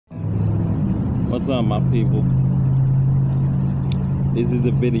What's up, my people? This is a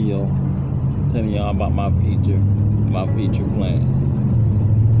video telling y'all about my future plans.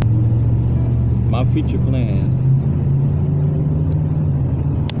 My future plans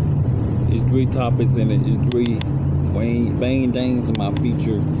is 3 topics in it. It's 3 main things in my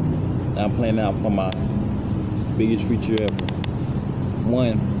future I'm planning out for my biggest future ever.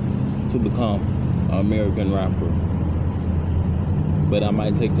 1, to become an American rapper. But I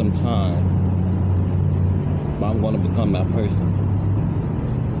might take some time, but I'm going to become that person.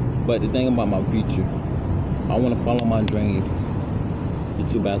 But the thing about my future, I want to follow my dreams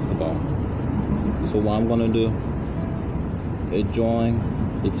into basketball. So what I'm going to do is join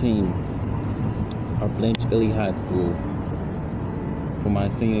the team of Lynch Elite High School for my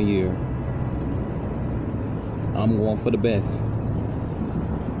senior year. I'm going for the best,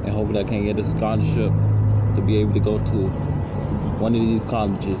 and hopefully I can get a scholarship to be able to go to one of these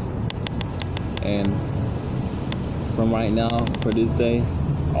colleges. And from right now, for this day,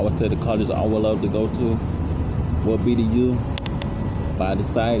 I would say the college I would love to go to would be the U. But I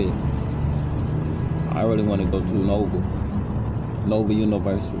decided I really want to go to Nova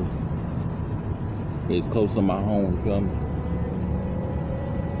University. It's close to my home, you feel me?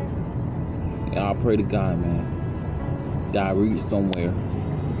 And I pray to God, man, that I reach somewhere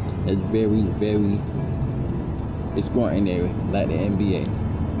that's very, very extraordinary, like the NBA.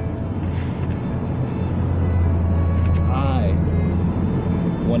 I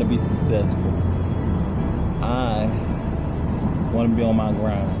want to be successful. I want to be on my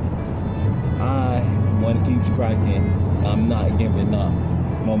grind. I want to keep striking. I'm not giving up,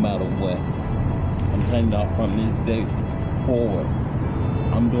 no matter what. I'm telling y'all, from this day forward,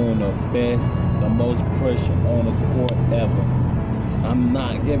 I'm doing the best, the most pressure on the court ever. I'm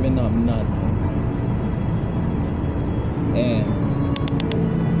not giving up nothing. And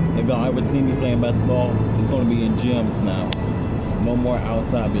if y'all ever see me playing basketball, it's gonna be in gyms now. No more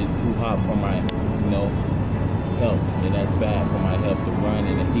outside, but it's too hot for my, health, and that's bad for my health to run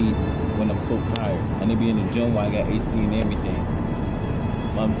in the heat when I'm so tired. I need to be in the gym while I got AC and everything.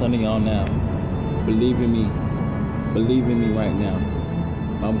 But I'm telling y'all now, believe in me right now.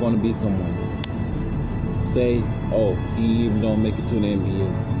 I'm gonna be someone. Say, oh, he even don't make it to the NBA.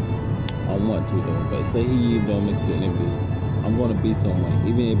 I want to though, but say he even don't make it to the NBA. I'm gonna be someone.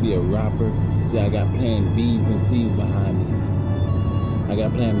 Even if be a rapper, see, I got plan B's and C's behind me. I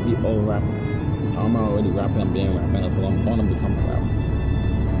got plan B, rapper. I'm already rapping, I'm being rapping, so I'm gonna become a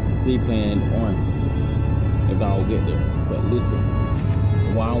rapper. C plan on if I don't get there. But listen,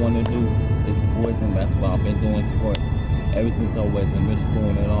 what I wanna do is sports and basketball. I've been doing sports ever since I was in middle school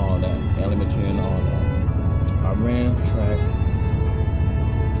and all that, elementary and all that. I ran track.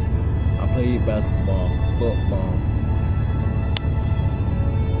 I played basketball, football.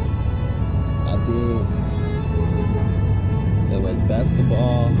 I did. It was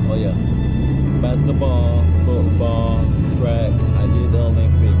basketball. Oh yeah, basketball, football, track. I did the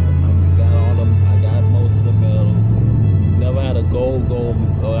Olympics. I got all them. I got most of the medals. Never had a gold.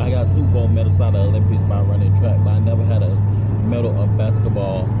 I got 2 gold medals out of the Olympics by running track, but I never had a medal of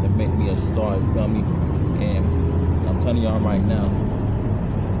basketball that make me a star. You feel me? And I'm telling y'all right now,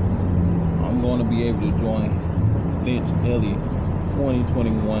 I'm going to be able to join Lynch Elite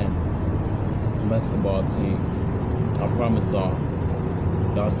 2021 basketball team. I promise y'all.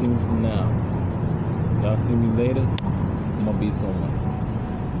 Y'all see me from now. Y'all see me later. I'm gonna be someone.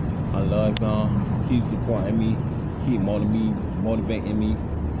 I love y'all. Keep supporting me. Keep motivating me.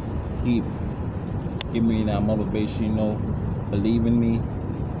 Keep giving me that motivation. Believe in me.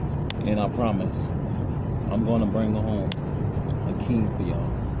 And I promise, I'm gonna bring home a king for y'all.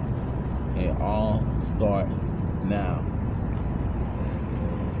 It all starts now.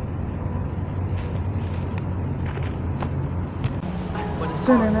 But it's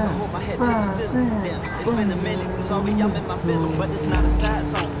hard to hold my head to the ceiling. Damn, it's been a minute. Sorry, I'm in my feelings, but it's not a sad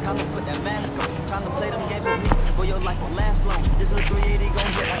song. Time to put that mask on. Time to play them games with me, for your life won't last long. This little 380 gon'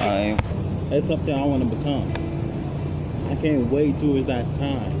 get like Alright, that's something I want to become. I can't wait till it's that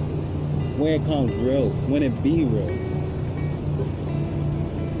time. When it comes real, when it be real.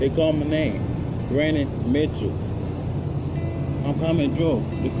 They call my name, Brandon Mitchell. I'm coming through.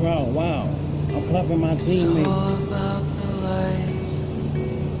 The crowd, wow. I'm clapping my teammates.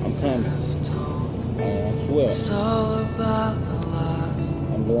 I'm coming. I swear. It's all about the love.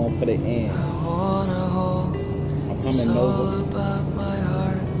 I'm going for the end. I wanna hold. I'm It's coming all over. about my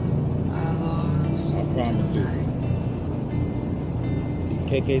heart. I lost. I promise you. It's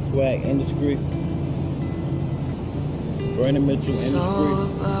Kae Kae Swag Industry. Brandon Mitchell It's all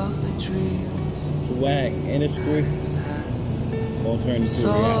Industry. about the dreams. Swag Industry. Gonna turn It's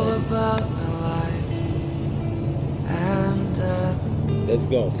into all reality. about the life. and death. Let's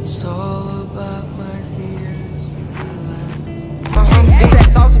go. It's all about my fears. It's that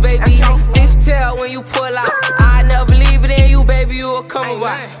sauce, baby. Fish tail when you pull out. I never leave it in you, baby. You will come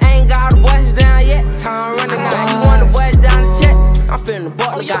by. Ain't got the boys down yet. Time running out. You want the boys down the check? I'm finna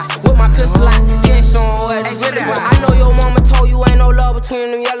buck the guy with my pistol out. Getting shown what it's really about. I know your mama told you ain't no love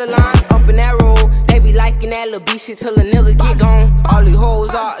between them yellow lines. Up in that road, they be liking that little beat shit till a nigga get gone. All these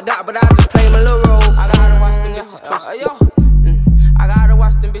hoes are that, but I just play my little role. I gotta watch them bitches close to see. I gotta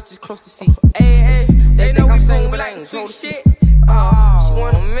watch them bitches close to see. Hey, they know I'm singing, but I ain't told shit. She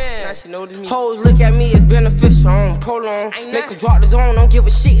want a man, now she notice me. Hoes look at me as beneficial, I don't prolong. Make her drop the zone, don't give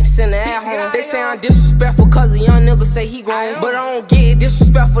a shit and send her at home. They say I'm disrespectful cause a young nigga say he grown. But I don't get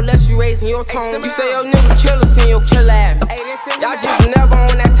disrespectful unless you raising your tone. You say your nigga killer, send your killer at me. Y'all just never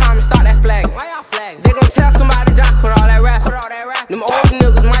on that time and start that flag. They gon' tell somebody die, put all that rap. Them old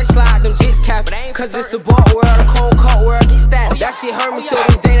niggas might slide, them jigs capping. Cause it's a buck world, a cold cut world, get static. That shit hurt me till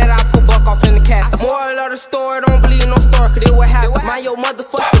this day that I put buck off in the cast. Moral of the story, don't believe no story, cause it what happened. Mind your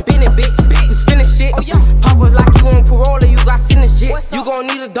motherfucking business, bitch. You spinning shit. Papa's like you on parole and you got sentence shit. You gon'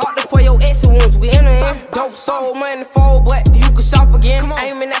 need a doctor for your exit wounds. We enter in. Dope soul, money fold, but you can shop again.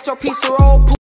 Aiming at your piece of roll.